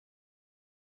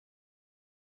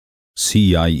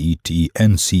CIET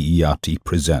NCERT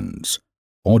presents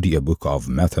Audiobook of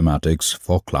Mathematics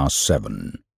for Class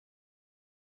 7.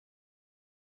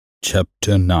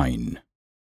 Chapter 9.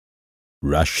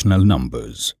 Rational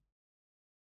Numbers.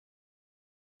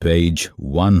 Page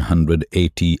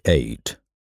 188.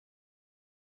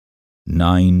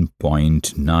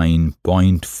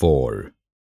 9.9.4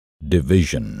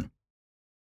 Division.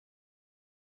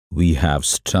 We have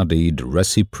studied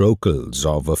reciprocals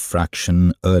of a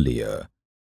fraction earlier.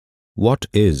 What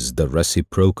is the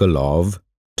reciprocal of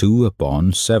 2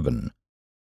 upon 7?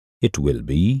 It will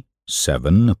be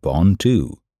 7 upon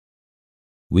 2.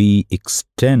 We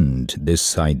extend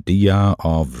this idea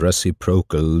of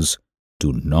reciprocals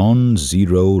to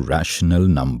non-zero rational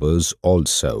numbers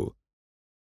also.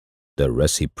 The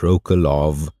reciprocal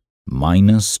of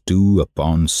 -2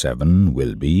 upon 7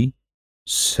 will be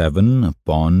 7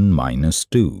 upon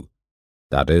 -2,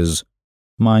 that is,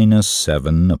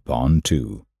 -7 upon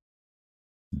 2.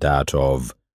 That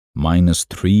of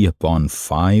 -3 upon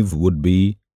 5 would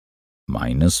be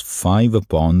 -5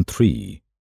 upon 3.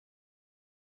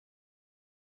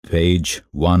 Page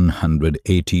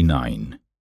 189.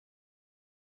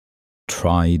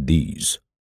 Try these.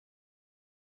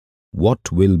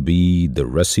 What will be the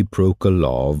reciprocal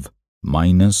of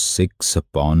 -6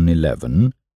 upon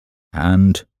 11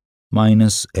 and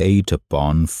 -8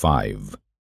 upon 5?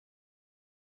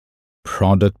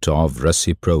 Product of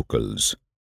reciprocals.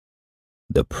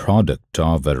 The product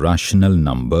of a rational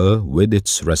number with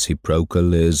its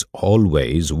reciprocal is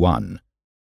always 1.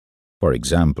 For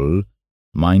example,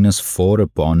 -4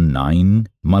 upon 9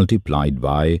 multiplied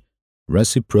by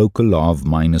reciprocal of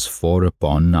 -4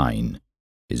 upon 9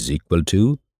 is equal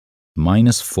to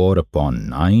 -4 upon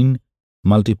 9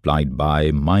 multiplied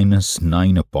by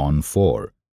 -9 upon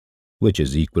 4, which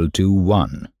is equal to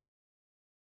 1.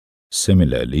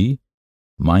 Similarly,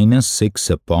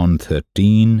 -6 upon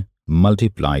 13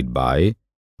 multiplied by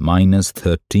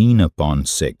 -13 upon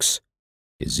 6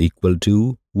 is equal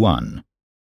to 1.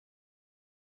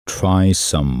 Try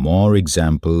some more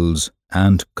examples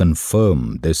and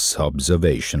confirm this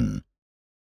observation.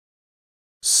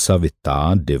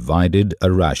 Savita divided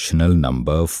a rational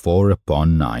number 4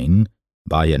 upon 9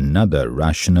 by another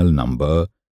rational number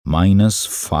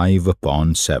 -5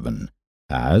 upon 7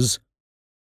 as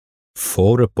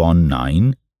 4 upon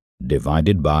 9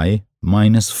 divided by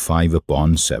 -5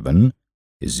 upon 7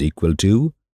 is equal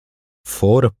to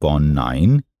 4 upon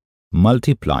 9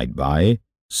 multiplied by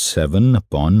 7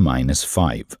 upon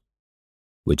 -5,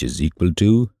 which is equal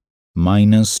to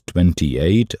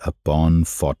 -28 upon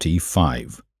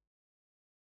 45.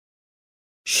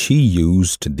 She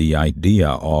used the idea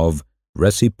of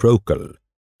reciprocal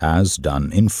as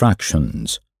done in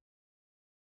fractions.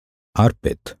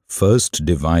 Arpit first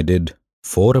divided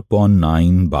 4 upon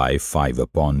 9 by 5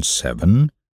 upon 7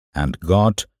 and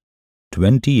got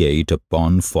 28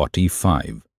 upon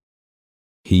 45.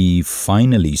 He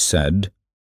finally said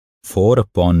 4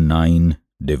 upon 9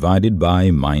 divided by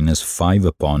 -5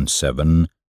 upon 7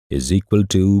 is equal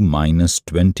to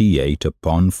 -28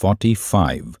 upon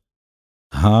 45.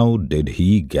 How did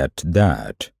he get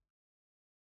that?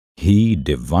 He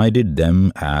divided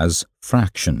them as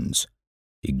fractions,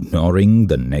 ignoring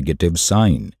the negative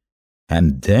sign,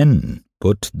 and then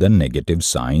put the negative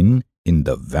sign in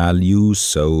the value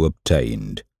so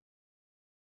obtained.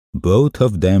 Both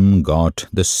of them got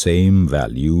the same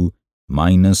value,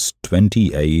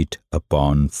 -28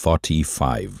 upon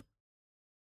 45.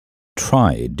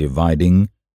 Try dividing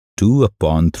 2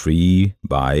 upon 3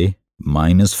 by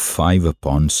 -5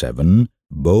 upon 7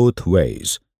 both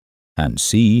ways and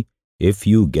see if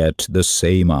you get the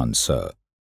same answer.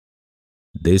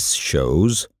 This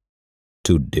shows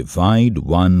to divide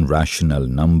one rational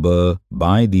number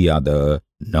by the other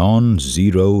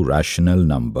non-zero rational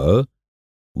number,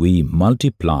 we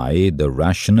multiply the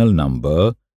rational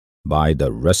number by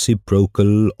the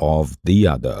reciprocal of the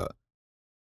other.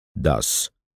 Thus,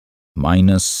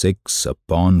 -6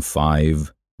 upon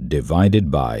 5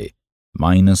 divided by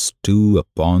 -2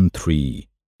 upon 3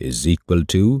 is equal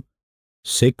to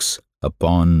 6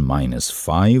 upon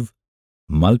 -5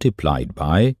 multiplied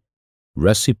by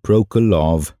reciprocal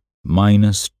of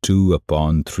 -2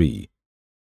 upon 3,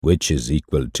 which is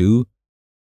equal to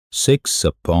 6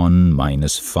 upon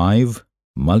 -5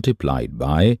 multiplied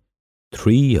by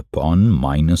 3 upon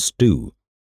 -2,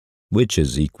 which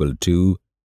is equal to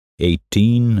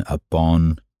 18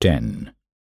 upon 10.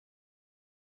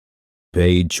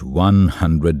 Page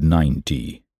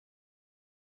 190.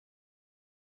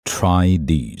 Try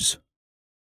these.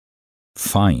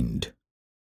 Find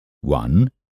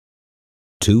 1.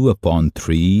 2 upon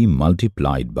 3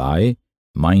 multiplied by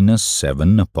minus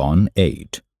 7 upon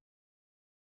 8.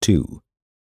 2.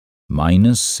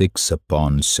 Minus 6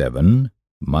 upon 7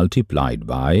 multiplied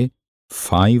by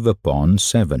 5 upon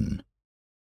 7.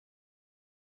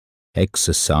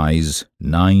 Exercise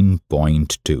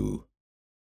 9.2.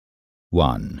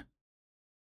 1.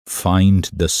 Find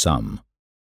the sum.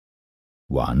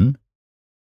 1.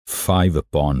 5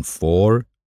 upon 4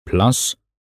 plus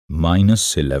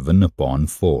minus 11 upon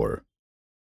 4.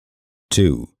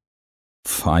 2.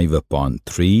 5 upon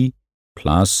 3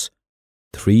 plus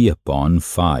 3 upon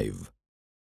 5.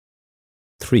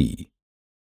 3.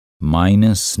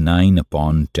 Minus 9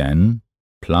 upon 10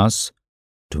 plus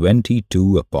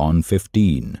 22 upon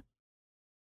 15.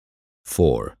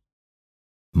 4.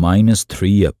 Minus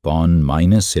 3 upon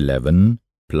minus 11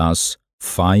 plus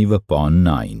 5 upon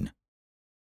 9.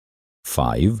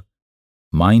 5.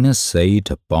 Minus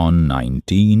 8 upon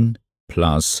 19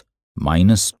 plus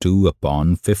minus 2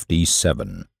 upon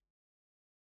 57.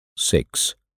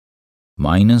 6.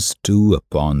 Minus 2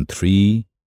 upon 3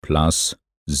 plus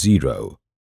 0.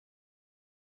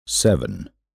 7.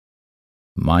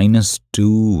 Minus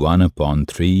 2 1 upon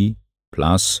 3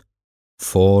 plus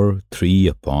 4 3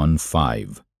 upon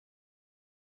 5.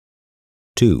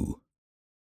 2.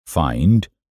 Find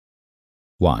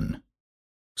 1.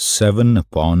 7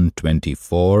 upon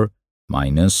 24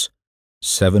 minus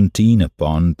 17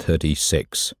 upon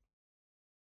 36.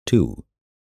 2.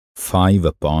 5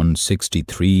 upon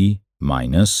 63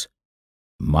 minus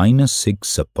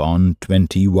 6 upon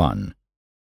 21.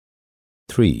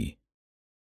 3.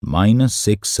 Minus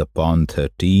 6 upon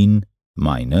 13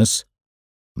 minus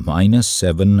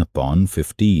 7 upon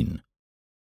 15.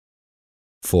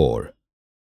 4.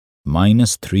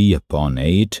 Minus 3 upon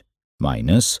 8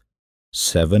 minus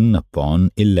 7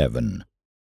 upon 11.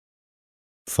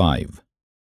 5.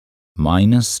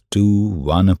 Minus 2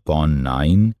 1 upon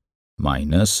 9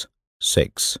 minus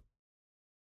 6.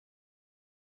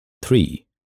 3.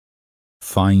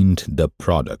 Find the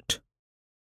product.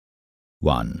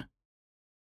 1.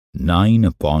 9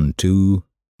 upon 2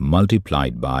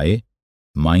 multiplied by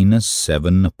minus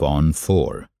 7 upon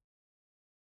 4.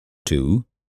 2.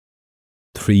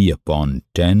 3 upon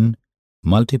 10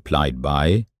 multiplied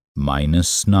by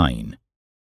minus 9.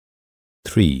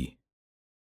 3.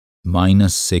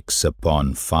 Minus 6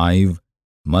 upon 5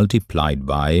 multiplied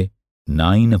by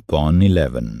 9 upon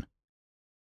 11.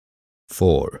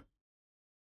 4.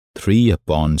 3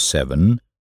 upon 7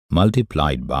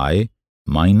 multiplied by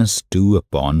minus 2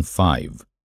 upon 5.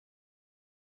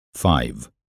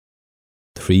 5.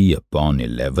 3 upon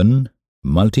 11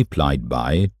 multiplied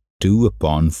by 2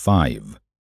 upon 5.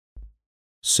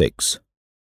 6.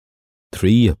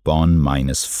 3 upon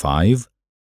minus 5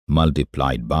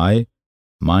 multiplied by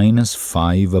minus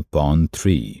 5 upon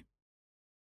 3.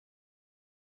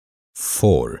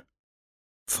 4.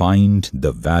 Find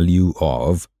the value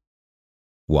of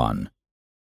 1.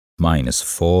 Minus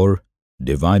 4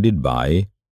 divided by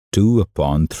 2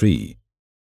 upon 3.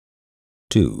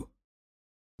 2.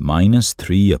 Minus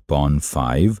 3 upon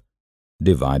 5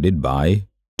 divided by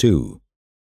 2.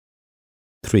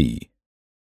 3.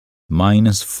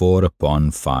 Minus 4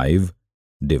 upon 5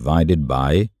 divided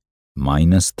by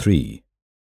minus 3.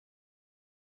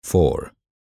 4.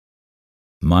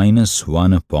 Minus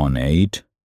 1 upon 8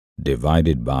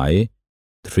 divided by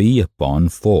 3 upon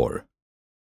 4.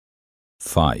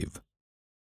 5.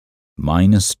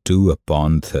 Minus 2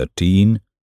 upon 13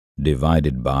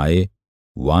 divided by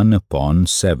 1 upon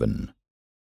 7.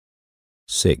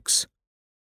 6.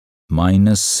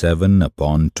 Minus 7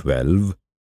 upon 12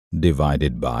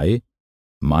 divided by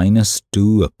minus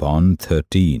 2 upon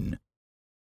 13.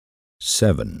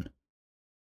 7.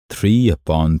 3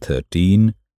 upon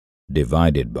 13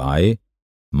 divided by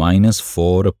minus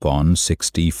 4 upon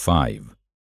 65.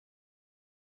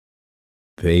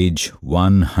 Page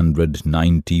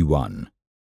 191.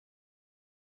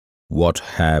 What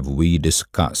have we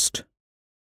discussed?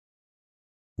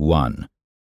 1.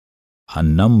 A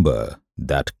number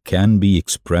that can be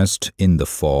expressed in the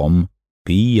form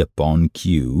P upon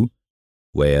Q,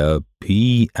 where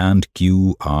P and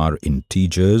Q are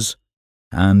integers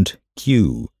and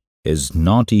Q is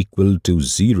not equal to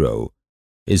 0,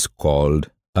 is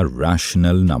called a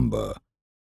rational number.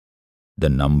 The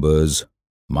numbers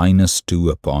minus 2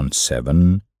 upon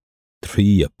 7,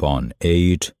 3 upon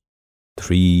 8,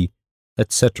 3,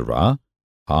 etc.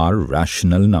 are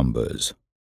rational numbers.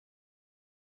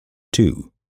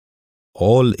 2.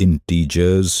 All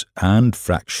integers and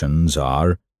fractions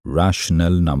are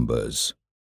rational numbers.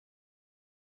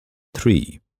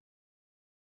 3.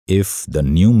 If the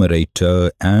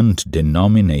numerator and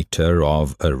denominator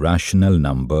of a rational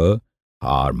number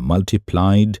are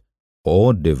multiplied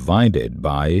or divided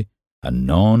by a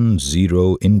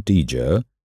non-zero integer,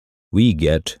 we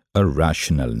get a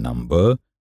rational number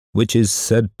which is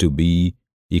said to be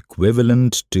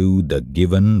equivalent to the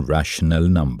given rational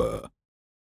number.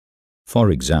 For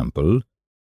example,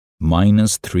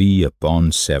 minus 3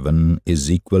 upon 7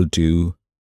 is equal to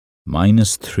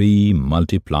minus 3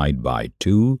 multiplied by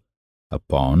 2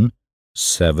 upon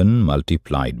 7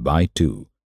 multiplied by 2,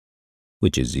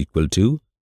 which is equal to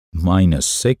minus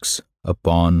 6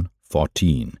 upon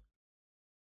 14.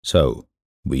 So,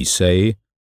 we say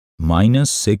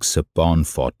minus 6 upon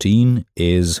 14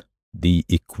 is the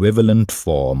equivalent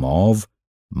form of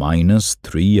minus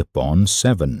 3 upon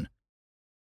 7.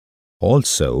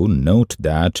 Also note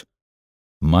that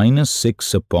minus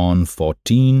 6 upon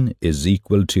 14 is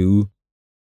equal to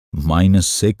minus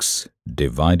 6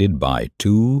 divided by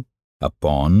 2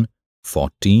 upon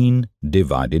 14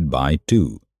 divided by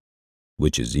 2,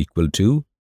 which is equal to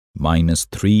minus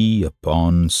 3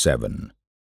 upon 7.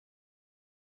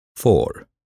 4.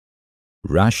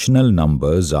 Rational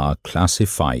numbers are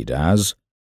classified as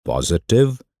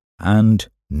positive and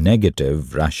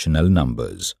negative rational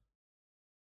numbers.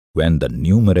 When the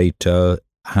numerator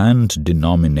and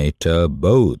denominator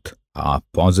both are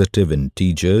positive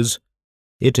integers,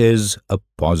 it is a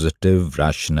positive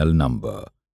rational number.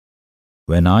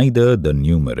 When either the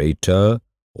numerator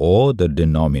or the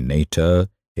denominator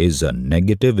is a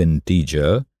negative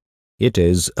integer, it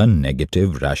is a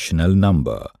negative rational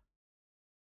number.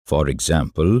 For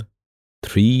example,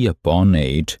 3 upon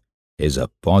 8 is a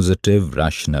positive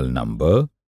rational number,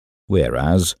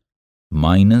 whereas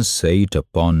minus 8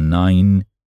 upon 9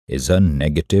 is a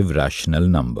negative rational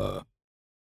number.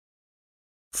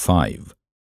 5.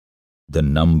 The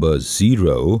number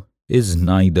 0 is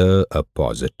neither a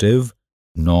positive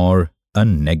nor a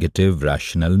negative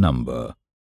rational number.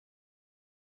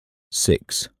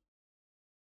 6.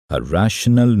 A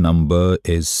rational number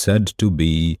is said to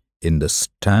be in the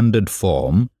standard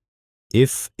form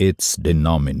if its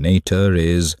denominator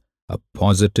is a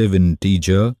positive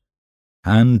integer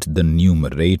and the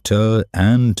numerator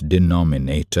and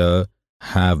denominator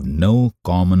have no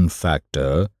common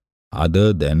factor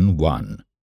other than 1.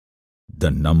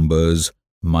 The numbers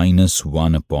minus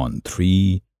 1 upon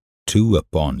 3, 2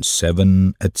 upon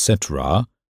 7, etc.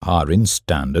 are in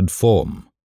standard form.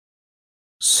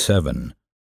 7.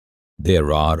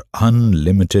 There are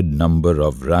unlimited number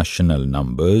of rational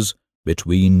numbers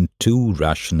between two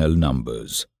rational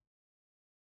numbers.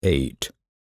 8.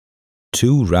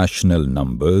 Two rational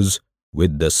numbers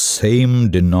with the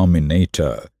same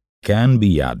denominator can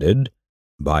be added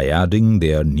by adding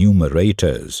their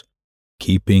numerators,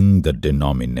 keeping the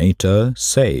denominator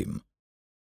same.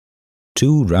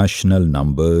 Two rational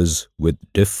numbers with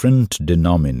different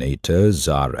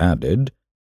denominators are added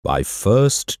by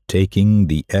first taking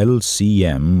the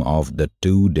LCM of the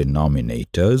two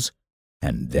denominators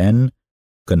and then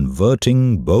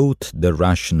converting both the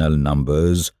rational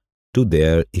numbers to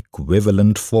their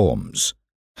equivalent forms,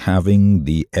 having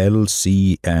the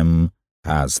LCM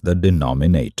as the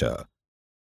denominator.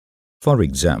 For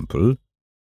example,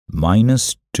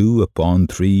 minus 2 upon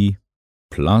 3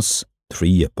 plus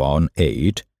 3 upon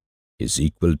 8 is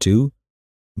equal to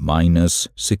minus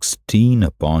 16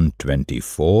 upon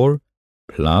 24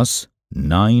 plus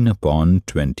 9 upon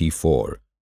 24,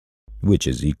 which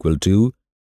is equal to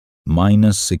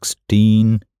minus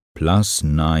 16 plus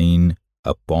 9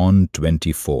 upon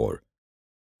 24,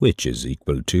 which is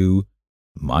equal to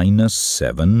minus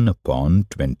 7 upon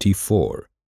 24.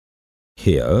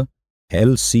 Here,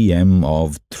 LCM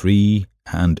of 3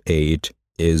 and 8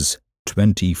 is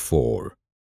 24.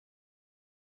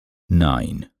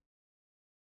 9.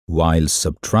 While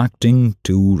subtracting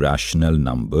two rational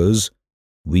numbers,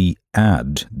 we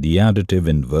add the additive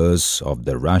inverse of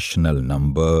the rational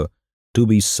number to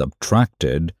be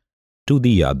subtracted to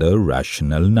the other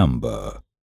rational number.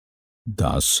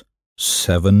 Thus,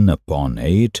 7 upon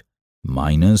 8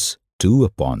 minus 2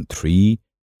 upon 3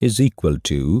 is equal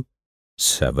to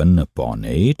 7 upon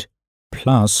 8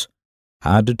 plus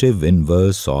additive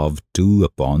inverse of 2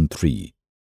 upon 3,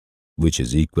 which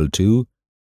is equal to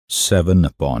 7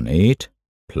 upon 8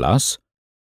 plus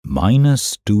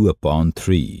minus 2 upon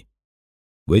 3,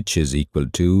 which is equal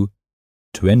to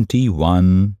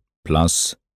 21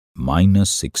 plus minus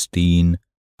 16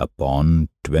 upon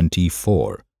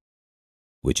 24,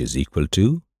 which is equal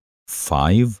to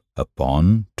 5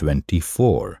 upon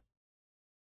 24.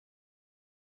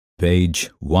 Page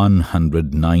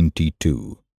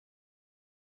 192.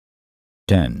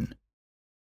 10.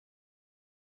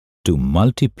 To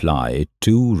multiply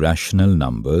two rational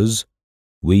numbers,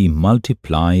 we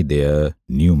multiply their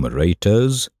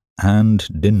numerators and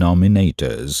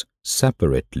denominators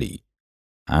separately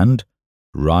and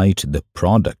write the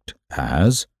product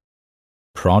as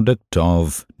product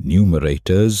of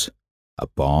numerators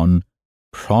upon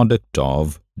product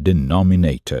of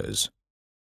denominators.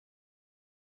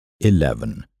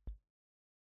 11.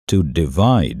 To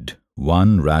divide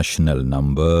one rational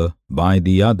number by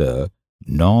the other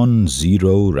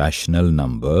non-zero rational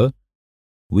number,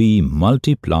 we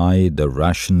multiply the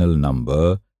rational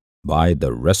number by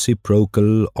the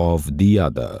reciprocal of the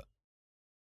other.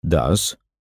 Thus,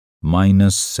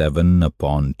 minus 7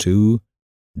 upon 2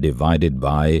 divided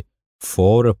by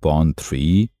 4 upon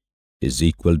 3 is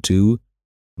equal to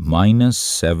minus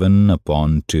 7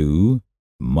 upon 2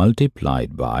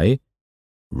 multiplied by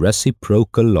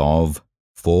reciprocal of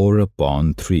 4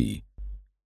 upon 3,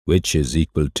 which is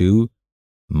equal to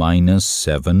minus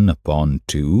 7 upon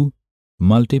 2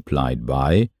 multiplied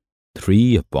by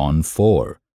 3 upon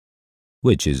 4,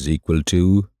 which is equal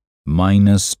to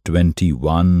minus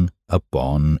 21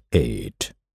 upon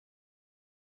 8.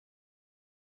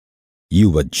 You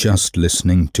were just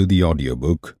listening to the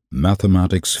audiobook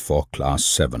Mathematics for Class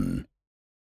 7.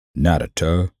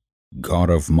 Narrator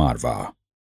Gaurav Marva.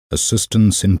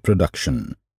 Assistance in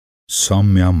production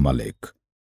Soumya Malik.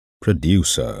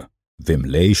 Producer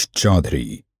Vimlesh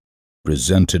Chaudhary.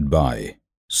 Presented by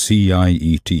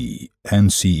CIET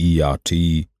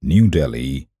NCERT, New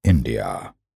Delhi,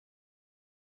 India.